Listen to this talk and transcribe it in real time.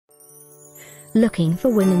Looking for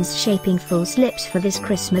women's shaping full slips for this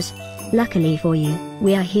Christmas? Luckily for you,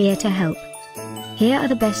 we are here to help. Here are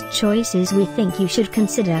the best choices we think you should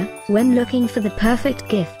consider when looking for the perfect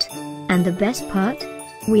gift. And the best part?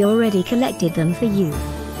 We already collected them for you.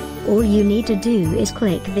 All you need to do is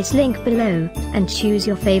click this link below and choose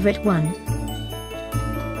your favorite one.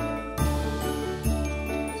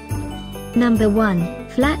 Number 1,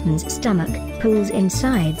 flattens stomach, pulls in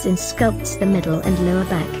sides and sculpts the middle and lower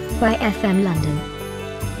back, by FM London.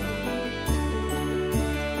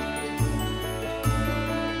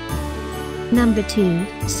 Number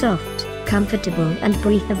 2, soft, comfortable and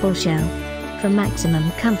breathable shell. For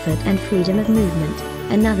maximum comfort and freedom of movement,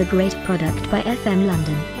 another great product by FM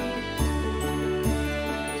London.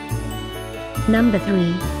 Number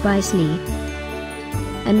 3, by Sleex.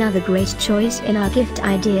 Another great choice in our gift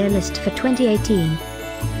idea list for 2018.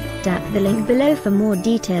 Tap the link below for more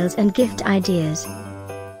details and gift ideas.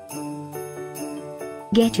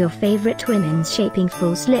 Get your favorite women's shaping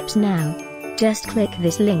full slips now. Just click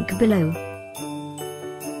this link below.